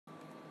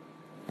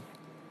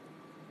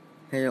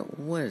Hey,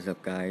 what is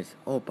up, guys?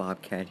 Old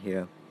Bobcat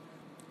here,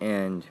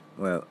 and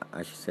well,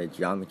 I should say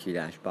Geometry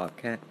Dash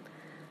Bobcat.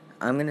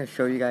 I'm gonna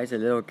show you guys a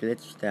little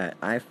glitch that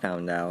I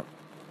found out.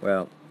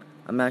 Well,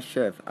 I'm not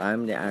sure if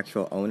I'm the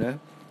actual owner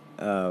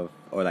of,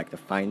 or like the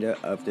finder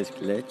of this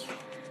glitch,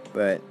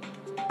 but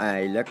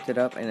I looked it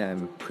up and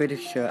I'm pretty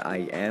sure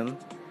I am.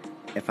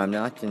 If I'm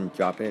not, then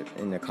drop it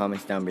in the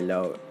comments down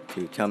below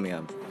to tell me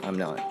I'm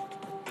not.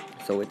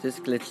 So what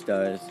this glitch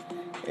does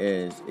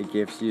is it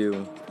gives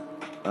you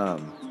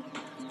um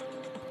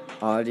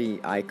all the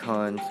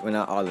icons, well,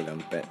 not all of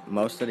them, but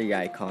most of the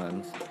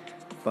icons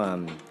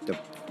from the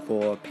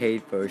full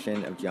paid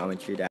version of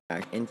Geometry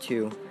Dash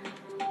into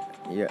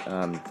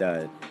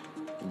the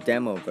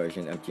demo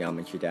version of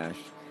Geometry Dash,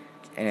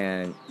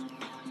 and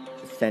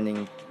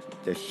sending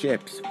the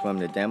ships from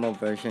the demo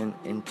version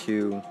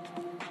into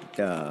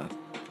the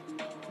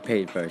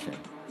paid version.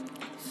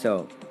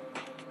 So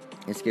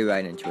let's get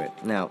right into it.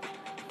 Now,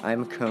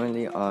 I'm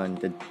currently on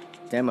the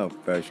demo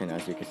version,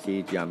 as you can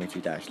see, Geometry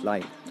Dash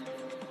Lite.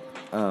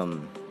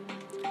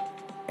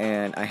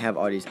 And I have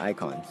all these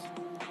icons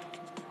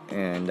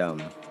and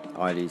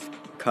all these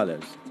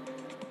colors.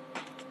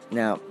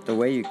 Now, the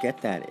way you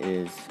get that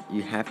is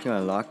you have to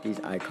unlock these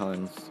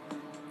icons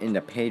in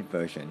the paid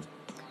version,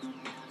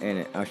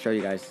 and I'll show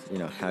you guys,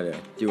 how to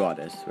do all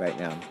this right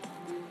now.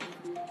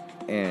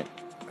 And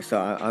so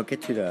I'll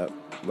get to the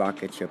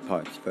rocket ship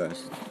parts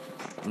first.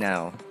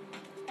 Now,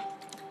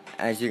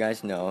 as you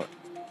guys know,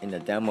 in the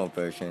demo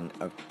version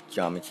of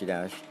Geometry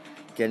Dash,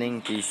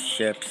 getting these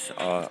ships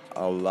are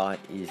a lot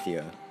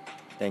easier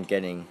than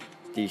getting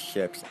these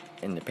ships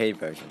in the paid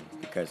version,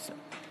 because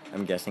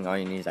I'm guessing all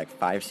you need is like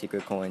 5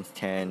 secret coins,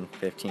 10,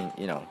 15,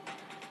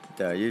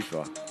 the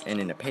usual.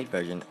 And in the paid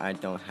version, I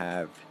don't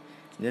have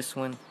this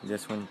one,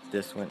 this one,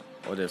 this one,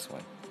 or this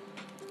one.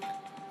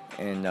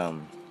 And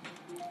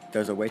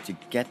there's a way to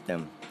get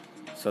them,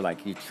 so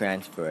like you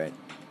transfer it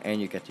and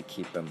you get to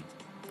keep them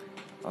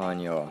on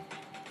your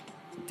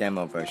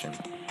demo version.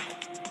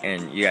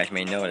 And you guys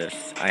may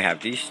notice I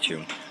have these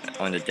two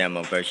on the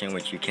demo version,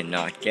 which you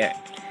cannot get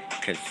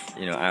because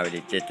I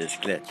already did this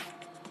glitch.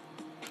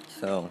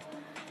 So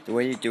the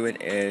way you do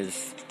it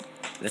is,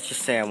 let's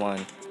just say I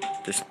want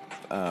this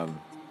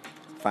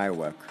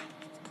firework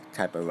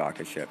type of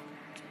rocket ship,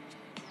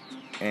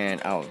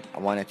 and I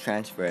want to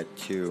transfer it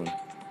to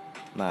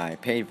my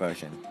paid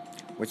version.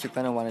 What you're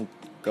gonna want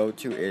to go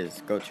to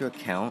is go to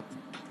account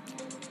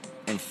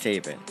and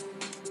save it.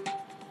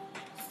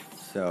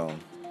 So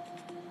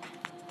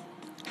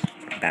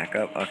back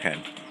up.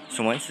 Okay.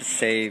 So once it's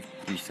saved,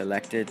 you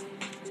selected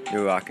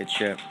your rocket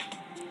ship.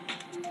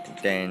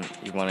 Then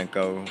you want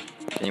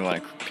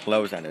to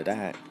close out of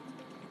that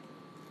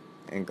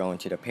and go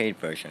into the paid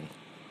version.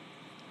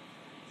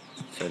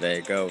 So there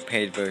you go,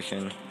 paid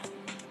version.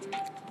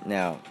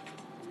 Now,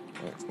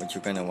 what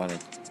you're gonna want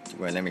to,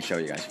 well, let me show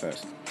you guys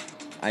first.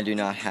 I do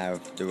not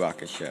have the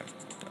rocket ship.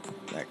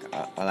 Like,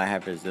 all I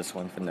have is this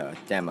one from the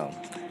demo.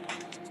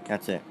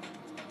 That's it.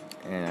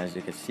 And as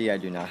you can see, I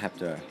do not have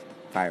the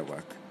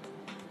firework.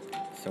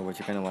 So what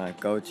you're gonna want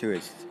to go to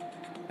is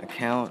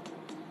account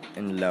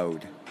and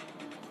load.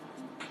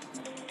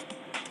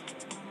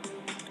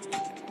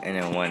 And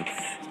then once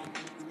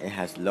it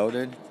has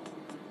loaded,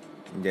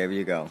 there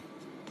you go.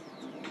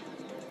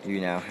 You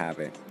now have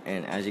it.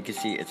 And as you can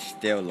see, it's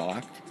still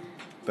locked,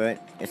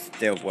 but it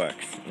still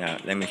works. Now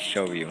let me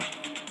show you.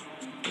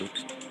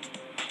 Oops.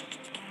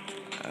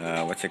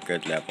 What's a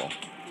good level?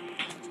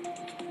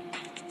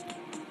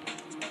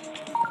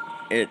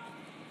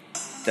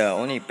 The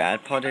only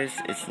bad part is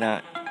it's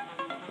not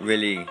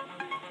really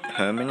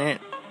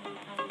permanent.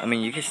 I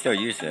mean, you can still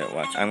use it.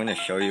 Watch, I'm gonna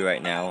show you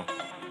right now,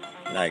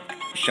 like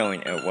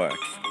showing it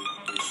works.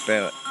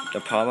 But the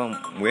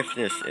problem with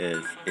this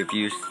is if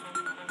you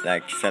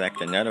like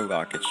select another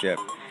rocket ship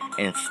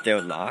and it's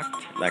still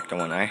locked, like the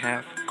one I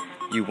have,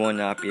 you will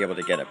not be able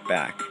to get it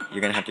back.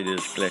 You're gonna have to do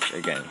this glitch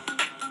again.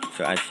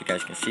 So as you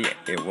guys can see,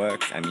 it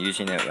works. I'm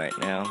using it right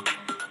now.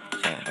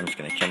 So I'm just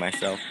gonna kill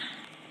myself.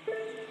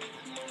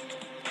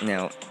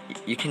 Now,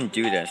 you can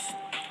do this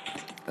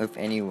with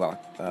any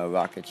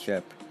rocket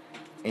ship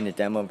in the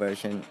demo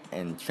version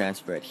and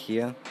transfer it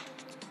here.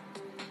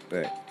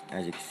 But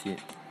as you can see,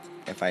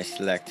 if I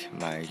select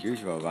my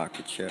usual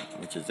rocket ship,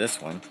 which is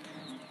this one,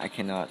 I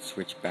cannot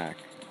switch back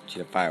to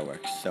the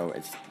fireworks, so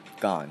it's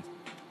gone.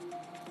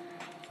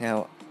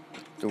 Now,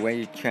 the way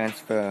you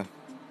transfer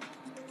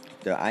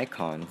the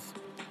icons,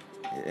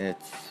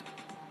 it's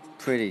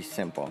pretty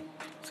simple.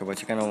 So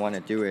what you're going to want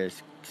to do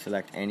is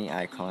select any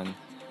icon.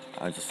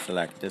 I'll just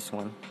select this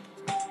one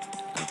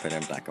and put it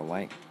in black and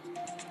white.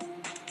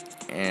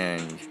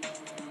 And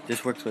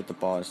this works with the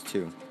bars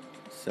too.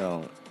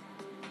 So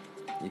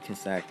you can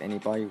select any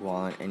bar you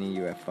want, any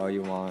UFO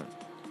you want,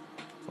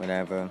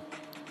 whatever.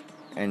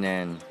 And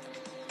then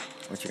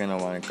what you're going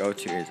to want to go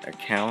to is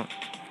account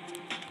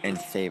and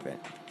save it.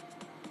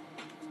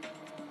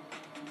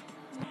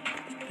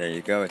 There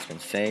you go, it's been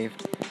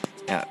saved.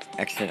 Now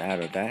exit out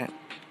of that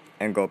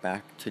and go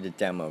back to the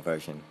demo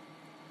version.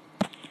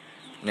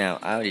 Now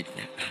I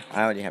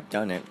already have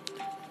done it,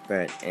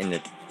 but in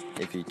the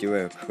if you do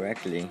it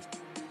correctly,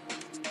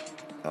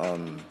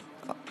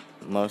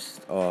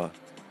 most or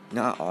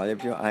not all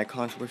of your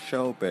icons will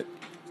show, but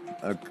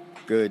a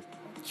good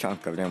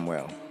chunk of them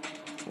will.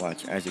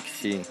 Watch, as you can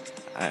see,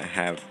 I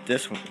have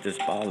this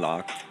ball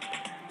locked,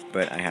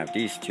 but I have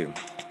these two.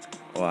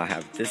 Or I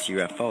have this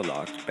UFO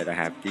locked, but I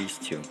have these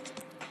two.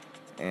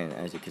 And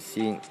as you can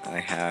see, I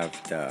have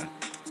the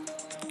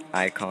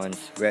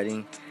icons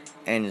ready,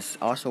 and it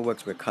also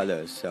works with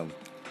colors. So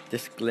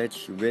this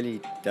glitch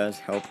really does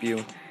help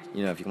you.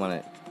 You know, if you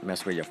want to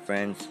mess with your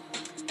friends.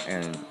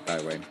 And by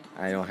the way,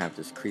 I don't have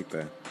this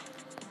creeper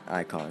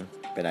icon,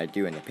 but I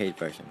do in the paid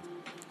version.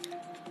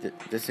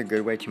 This is a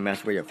good way to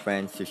mess with your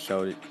friends, to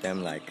show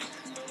them like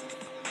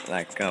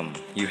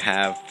you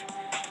have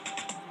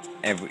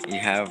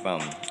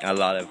a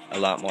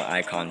lot more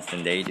icons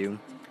than they do.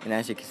 And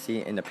as you can see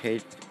in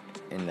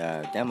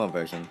the demo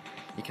version,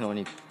 you can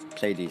only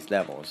play these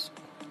levels.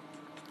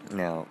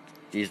 Now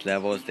these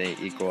levels, they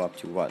equal up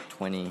to what,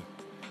 20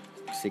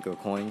 secret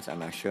coins, I'm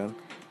not sure,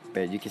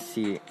 but you can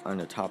see on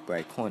the top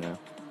right corner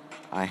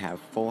I have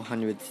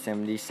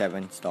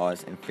 477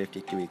 stars and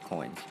 53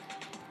 coins.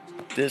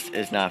 This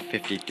is not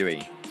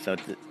 53, so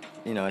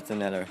you know, it's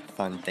another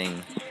fun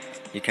thing.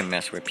 You can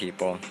mess with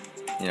people,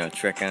 you know,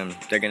 trick them.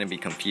 They're gonna be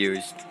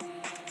confused.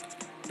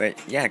 But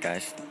yeah,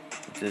 guys,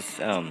 that's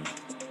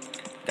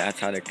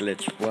how the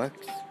glitch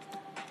works.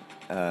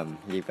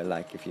 Leave a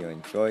like if you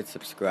enjoyed,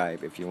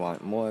 subscribe if you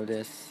want more of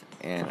this,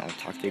 and I'll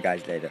talk to you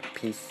guys later.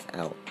 Peace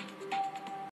out.